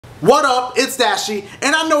What up? It's Dashie,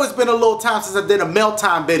 and I know it's been a little time since I did a mail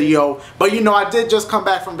time video, but you know I did just come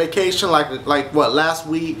back from vacation like what, last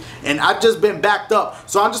week, and I've just been backed up,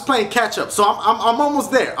 so I'm just playing catch up. So I'm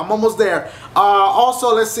almost there. I'm almost there.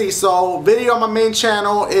 Also, let's see. So video on my main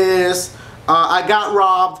channel is I got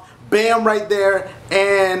robbed. Bam, right there.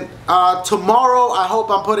 And tomorrow I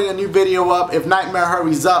hope I'm putting a new video up if Nightmare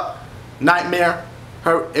hurries up. Nightmare.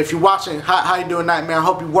 If you're watching, how you doing, Nightmare? I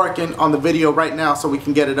hope you're working on the video right now so we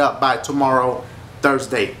can get it up by tomorrow,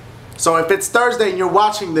 Thursday. So if it's Thursday and you're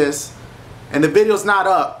watching this and the video's not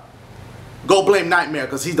up, go blame Nightmare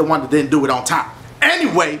because he's the one that didn't do it on time.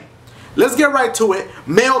 Anyway, let's get right to it.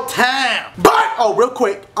 Mail time. But, oh, real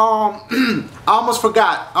quick, I almost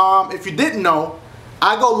forgot. If you didn't know,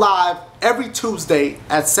 I go live every Tuesday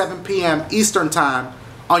at 7 p.m. Eastern Time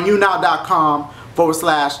on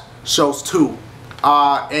younow.com/shows2.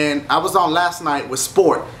 And I was on last night with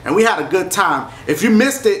Sport, and we had a good time. If you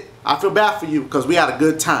missed it, I feel bad for you because we had a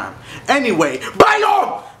good time. Anyway,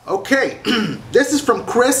 bam! Okay, this is from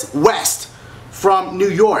Chris West from New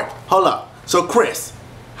York. Hold up. So Chris,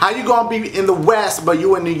 how you gonna be in the West but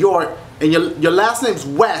you in New York, and your last name's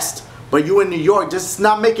West but you in New York? Just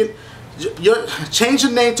not making. Change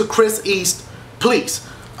your name to Chris East, please.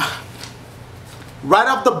 Right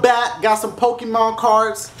off the bat, got some Pokemon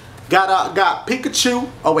cards. Got Pikachu.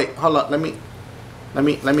 Oh wait, hold up. Let me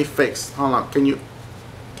fix. Hold on. Can you?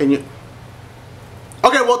 Okay,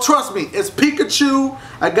 well, trust me, it's Pikachu.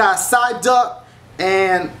 I got Psyduck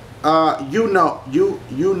and you know,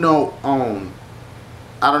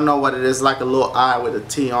 I don't know what it is, like a little eye with a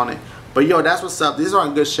T on it. But yo, that's what's up. These are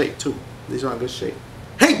in good shape too. These are in good shape.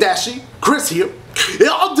 Hey Dashie, Chris here.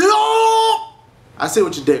 I see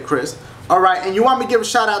what you did, Chris. All right, and you want me to give a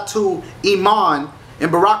shout out to Iman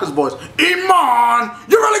and Baraka's voice. Iman,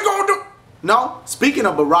 you really gonna do? No. Speaking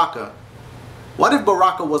of Baraka, what if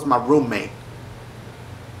Baraka was my roommate?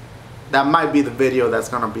 That might be the video that's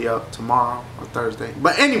gonna be up tomorrow or Thursday.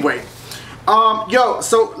 But anyway, yo,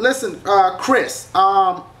 so listen, Chris,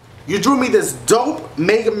 you drew me this dope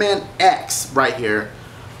Mega Man X right here.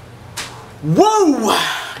 Woo!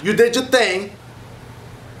 You did your thing.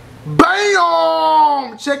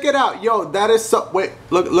 Bam! Check it out, yo. That is so. Wait,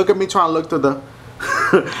 look at me trying to look through the.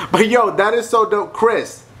 But yo, that is so dope,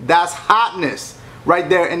 Chris. That's hotness right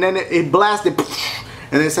there. And then it blasted,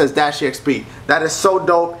 and it says DashieXP. That is so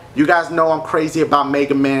dope. You guys know I'm crazy about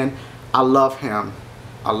Mega Man. I love him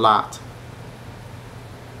a lot.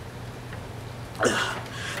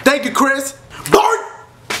 Thank you, Chris.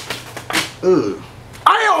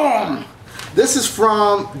 This is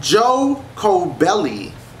from Joe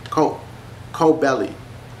Cobelli. Cobelli.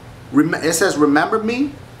 It says, remember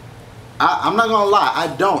me? I'm not gonna lie,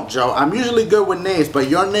 I don't, Joe. I'm usually good with names, but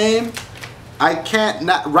your name, I can't,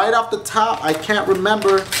 right off the top, I can't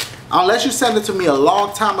remember. Unless you sent it to me a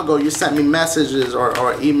long time ago, you sent me messages or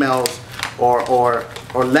emails or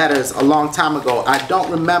letters a long time ago. I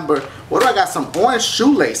don't remember. What do I got? Some orange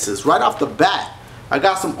shoelaces right off the bat. I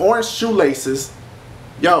got some orange shoelaces.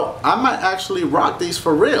 Yo, I might actually rock these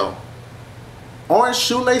for real. Orange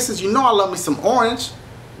shoelaces, you know I love me some orange.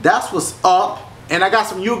 That's what's up. And I got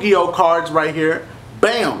some Yu-Gi-Oh cards right here.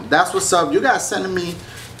 Bam, that's what's up. You guys sending me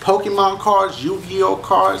Pokemon cards, Yu-Gi-Oh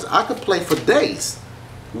cards. I could play for days,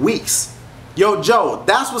 weeks. Yo, Joe,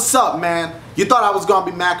 that's what's up, man. You thought I was gonna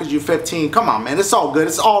be mad because you're 15. Come on, man, it's all good.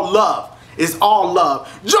 It's all love. It's all love.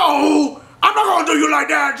 Joe, I'm not gonna do you like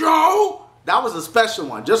that, Joe. That was a special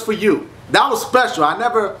one, just for you. That was special. I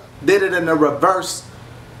never did it in the reverse.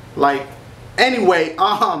 Like, anyway,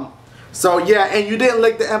 so yeah, and you didn't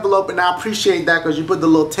lick the envelope, and I appreciate that because you put the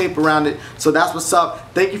little tape around it. So that's what's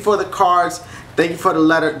up. Thank you for the cards. Thank you for the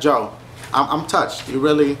letter, Joe. I'm touched. You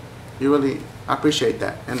really, I appreciate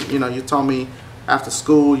that. And you know, you told me after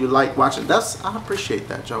school you like watching. I appreciate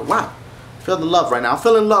that, Joe. Wow, feel the love right now. I'm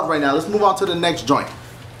feeling love right now. Let's move on to the next joint.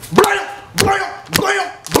 Blam, blam,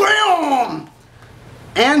 blam, blam.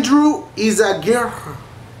 Andrew Izaguirre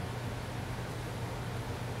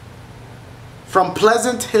from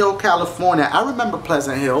Pleasant Hill, California. I remember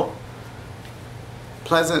Pleasant Hill.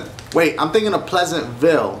 Wait, I'm thinking of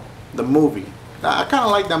Pleasantville, the movie. I kind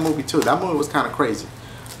of like that movie too. That movie was kind of crazy.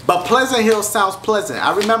 But Pleasant Hill sounds pleasant.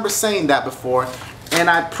 I remember saying that before, and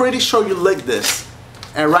I'm pretty sure you licked this.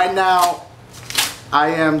 And right now, I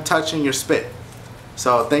am touching your spit.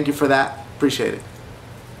 So thank you for that. Appreciate it.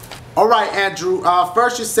 Alright, Andrew,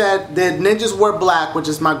 first you said, did Ninjas Wear Black, which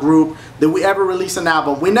is my group, did we ever release an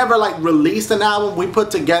album? We never like released an album. We put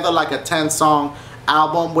together like a 10-song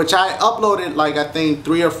album, which I uploaded like I think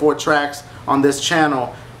 3 or 4 tracks on this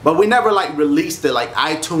channel. But we never like released it like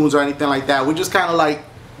iTunes or anything like that. We just kind of like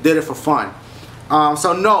did it for fun.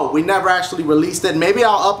 So no, we never actually released it. Maybe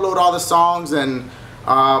I'll upload all the songs and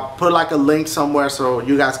put like a link somewhere so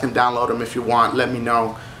you guys can download them if you want. Let me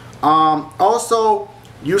know. Also,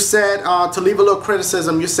 you said to leave a little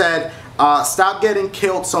criticism. You said stop getting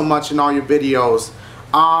killed so much in all your videos.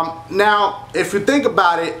 Now, if you think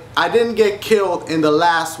about it, I didn't get killed in the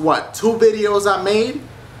last, what, 2 videos I made?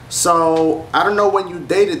 So, I don't know when you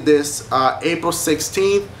dated this, April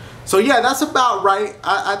 16th. So yeah, that's about right.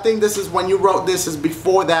 I think this is when you wrote this is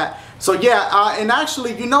before that. So yeah, and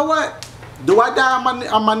actually, you know what? Do I die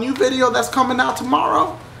on my new video that's coming out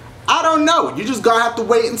tomorrow? I don't know. You just gonna have to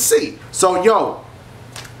wait and see. So yo,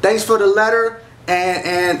 thanks for the letter,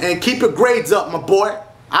 and keep your grades up, my boy.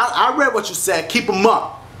 I read what you said. Keep them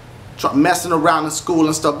up. Try messing around in school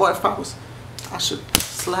and stuff. Boy, if I should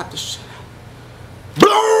slap the shit out.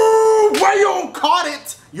 Boom! Why you caught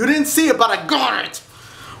it? You didn't see it, but I got it.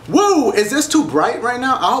 Woo! Is this too bright right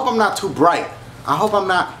now? I hope I'm not too bright. I hope I'm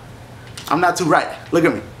not too bright. Look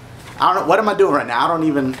at me. I don't know. What am I doing right now? I don't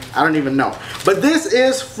even know. But this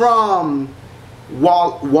is from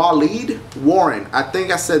Waleed Warren. I think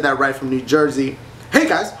I said that right, from New Jersey. Hey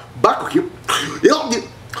guys, back with you.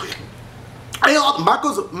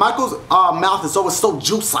 Michael's mouth is always so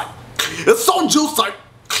juicy. It's so juicy.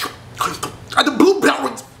 And the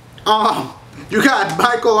blueberries. You got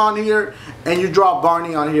Michael on here and you draw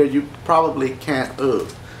Barney on here. You probably can't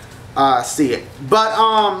see it. But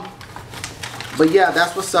yeah,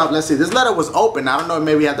 that's what's up. Let's see. This letter was open. I don't know,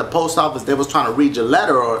 maybe at the post office they was trying to read your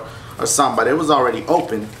letter or something, but it was already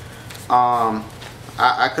open.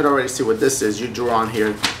 I could already see what this is. You drew on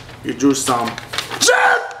here. You drew some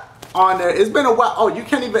on there. It's been a while. Oh, you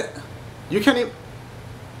can't even. There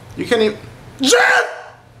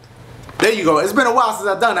you go. It's been a while since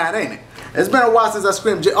I've done that, ain't it? It's been a while since I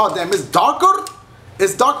screamed. Oh damn, it's darker.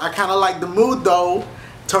 It's dark. I kind of like the mood though.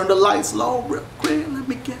 Turn the lights low real quick. Let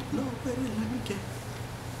me get low. Let me get.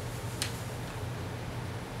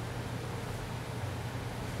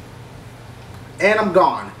 And I'm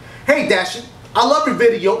gone. Hey Dashie, I love your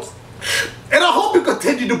videos, and I hope you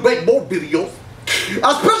continue to make more videos.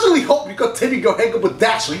 I especially hope you continue to hang up with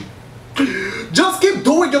Dashie. Just keep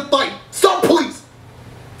doing your thing. So please,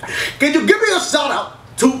 can you give me a shout out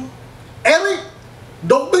to Ellie,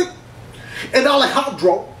 Dominic, and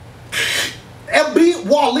Alejandro, and B.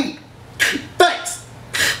 Waleed? Thanks.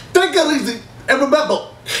 Take it easy, and remember,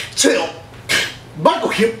 chill. Michael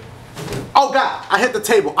here. Oh God, I hit the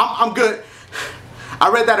table. I'm good. I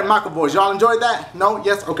read that in Michael voice. Y'all enjoyed that? No?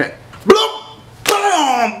 Yes? Okay. Bloop!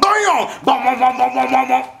 Bam! Bam! Bam! Bam! Bam!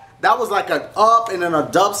 Bam! That was like an up and then a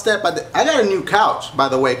dubstep. I got a new couch, by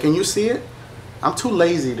the way. Can you see it? I'm too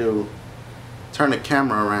lazy to turn the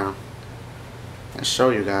camera around and show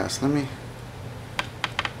you guys. Let me.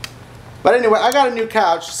 But anyway, I got a new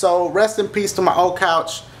couch. So rest in peace to my old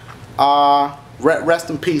couch. Rest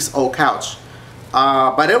in peace, old couch.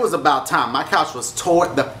 But it was about time. My couch was tore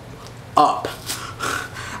the up.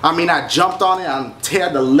 I mean, I jumped on it, I tear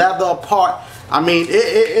the leather apart. I mean,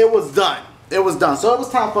 it was done. It was done. So it was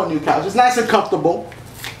time for a new couch. It's nice and comfortable.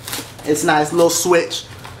 It's nice, little switch.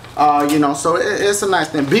 You know, so it's a nice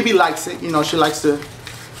thing. BB likes it. You know, she likes to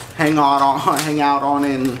hang out on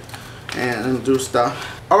it and do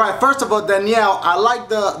stuff. All right. First of all, Danielle, I like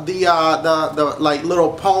the like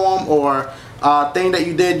little poem or thing that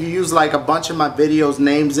you did. You used like a bunch of my videos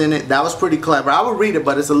names in it. That was pretty clever. I would read it,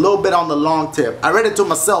 but it's a little bit on the long tip. I read it to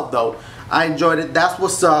myself though. I enjoyed it. That's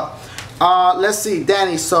what's up. Let's see,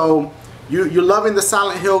 Danny. So you're loving the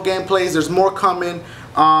Silent Hill gameplays. There's more coming.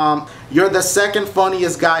 You're the second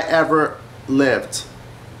funniest guy ever lived.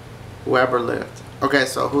 Whoever lived. Okay,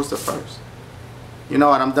 so who's the first? You know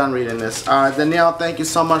what? I'm done reading this. Danielle, thank you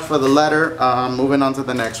so much for the letter. Moving on to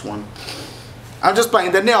the next one. I'm just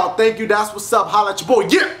playing. Danielle, thank you. That's what's up. Holla at your boy.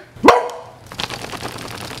 Yeah.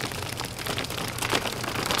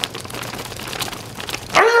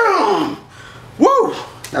 Woo!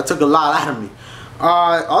 That took a lot out of me.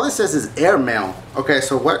 All this says is airmail. Okay,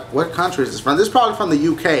 so what country is this from? This is probably from the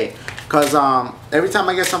UK. Because every time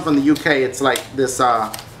I get something from the UK, it's like this.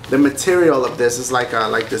 The material of this is like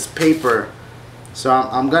this paper. So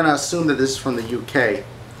I'm gonna assume that this is from the UK.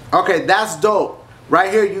 Okay, that's dope.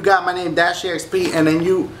 Right here you got my name, DashieXP, and then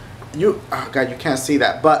you oh God, you can't see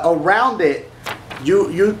that, but around it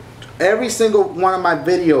you every single one of my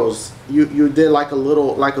videos you did like a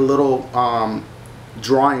little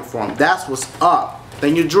drawing form. That's what's up.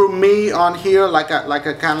 Then you drew me on here like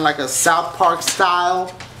a kind of like a South Park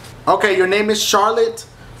style. Okay, your name is Charlotte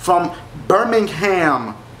from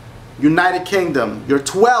Birmingham, United Kingdom. You're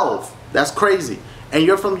 12. That's crazy. And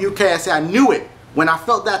you're from UK. I say I knew it. When I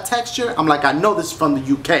felt that texture, I'm like, I know this is from the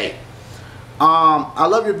UK. I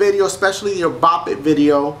love your video, especially your Bop It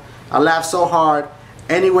video. I laughed so hard.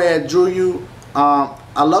 Anyway, I drew you.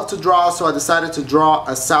 I love to draw, so I decided to draw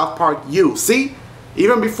a South Park you. See?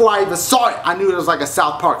 Even before I even saw it, I knew it was like a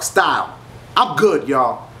South Park style. I'm good,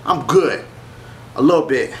 y'all. I'm good. A little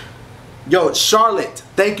bit. Yo, Charlotte,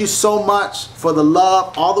 thank you so much for the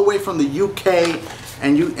love all the way from the UK.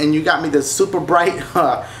 And you got me this super bright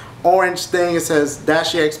orange thing. It says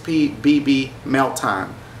DashieXP BB Mail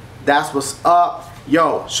Time. That's what's up.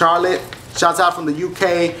 Yo, Charlotte, shouts out from the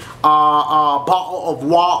UK. Bottle of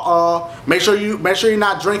water. Make sure you're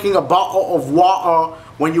not drinking a bottle of water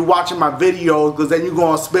when you're watching my videos, because then you're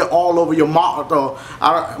gonna spit all over your monitor.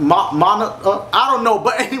 I don't know,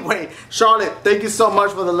 but anyway, Charlotte, thank you so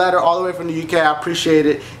much for the letter all the way from the UK. I appreciate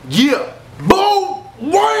it. Yeah, boom,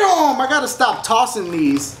 wham! I gotta stop tossing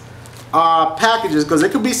these packages because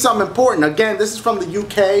it could be something important. Again, this is from the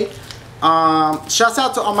UK. Shouts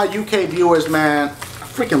out to all my UK viewers, man. I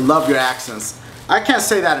freaking love your accents. I can't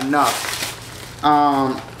say that enough.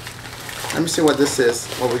 Let me see what this is,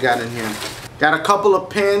 what we got in here. Got a couple of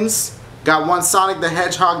pins. Got one Sonic the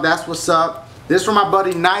Hedgehog, that's what's up. This is from my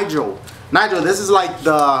buddy Nigel. Nigel, this is like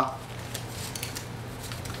the,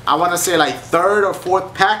 I want to say like 3rd or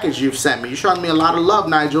 4th package you've sent me. You're showing me a lot of love,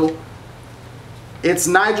 Nigel. It's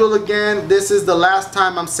Nigel again. This is the last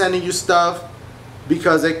time I'm sending you stuff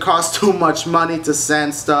because it costs too much money to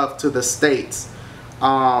send stuff to the States.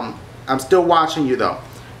 I'm still watching you though.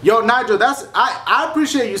 Yo, Nigel, I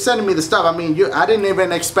appreciate you sending me the stuff. I mean, I didn't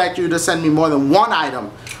even expect you to send me more than 1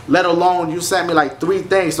 item, let alone you sent me like 3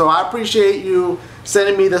 things. So I appreciate you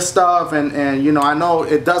sending me the stuff, and you know, I know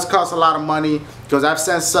it does cost a lot of money because I've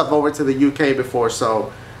sent stuff over to the UK before,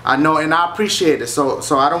 so I know, and I appreciate it. So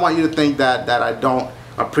I don't want you to think that I don't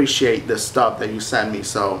appreciate the stuff that you send me.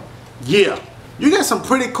 So yeah, you get some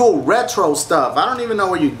pretty cool retro stuff. I don't even know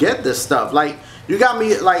where you get this stuff. Like, you got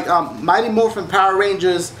me like Mighty Morphin Power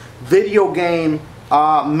Rangers video game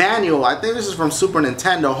manual. I think this is from Super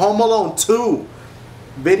Nintendo. Home Alone 2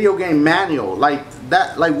 video game manual. Like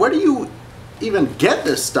that. Like, where do you even get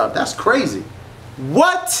this stuff? That's crazy.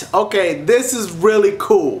 What? Okay, this is really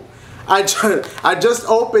cool. I just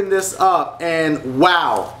opened this up and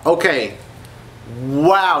wow. Okay,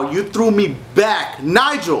 wow, you threw me back,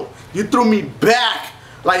 Nigel. You threw me back.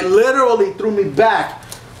 Like, literally threw me back.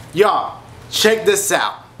 Y'all, check this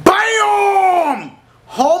out. BAM!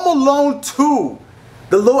 Home Alone 2.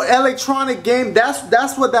 The little electronic game,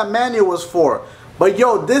 that's what that manual was for. But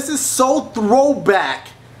yo, this is so throwback.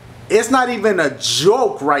 It's not even a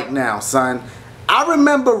joke right now, son. I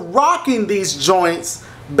remember rocking these joints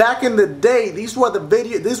back in the day. These were the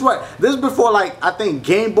video, this is before, like, I think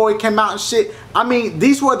Game Boy came out and shit. I mean,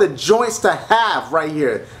 these were the joints to have right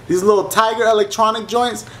here. These little Tiger electronic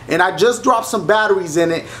joints, and I just dropped some batteries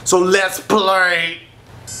in it, so let's play.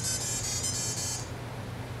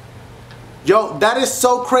 Yo, that is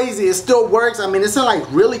so crazy. It still works. I mean, it's in like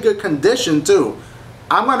really good condition too.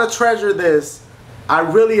 I'm gonna treasure this. I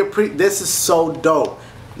really appreciate. This is so dope,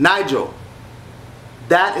 Nigel.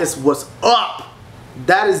 That is what's up.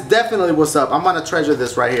 That is definitely what's up. I'm gonna treasure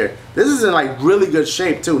this right here. This is in like really good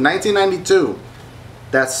shape too. 1992.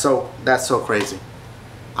 That's so crazy.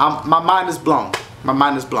 My mind is blown. My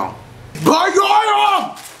mind is blown.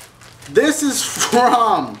 This is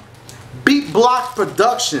from Beat Blocked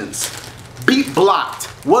Productions. Beat Blocked.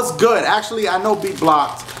 What's good? Actually, I know Beat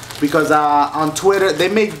Blocked because on Twitter they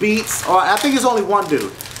make beats. Or I think it's only one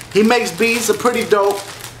dude. He makes beats. They're pretty dope.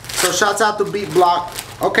 So shouts out to Beat Blocked.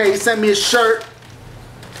 Okay, he sent me a shirt.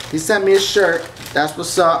 He sent me a shirt. That's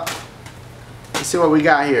what's up. Let's see what we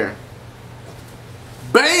got here.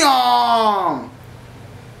 Bam!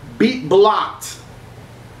 Beat Blocked.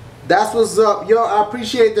 That's what's up. Yo, I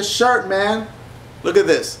appreciate the shirt, man. Look at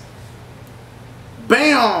this.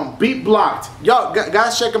 Bam! Beat Blocked. Yo,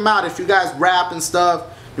 guys, check him out if you guys rap and stuff.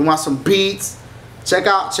 You want some beats? Check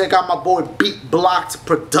out my boy Beat Blocked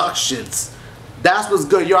Productions. That's what's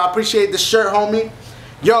good. Yo, I appreciate the shirt, homie.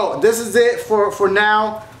 Yo, this is it for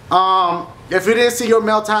now. If you didn't see your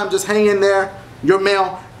mail time, just hang in there. Your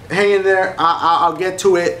mail, hang in there. I'll get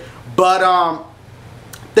to it. But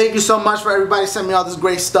thank you so much for everybody sending me all this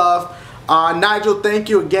great stuff. Nigel, thank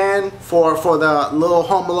you again for the little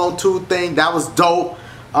Home Alone 2 thing. That was dope.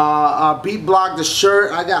 Beat Block, the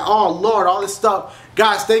shirt. I got, oh Lord, all this stuff.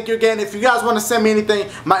 Guys, thank you again. If you guys want to send me anything,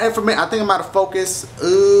 my information, I think I'm out of focus.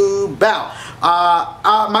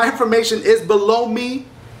 My information is below me.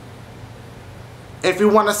 If you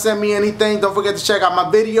want to send me anything, don't forget to check out my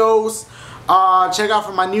videos. Check out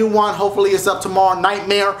for my new one. Hopefully it's up tomorrow.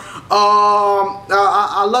 Nightmare.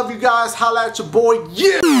 I love you guys. Holla at your boy.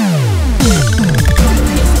 Yeah.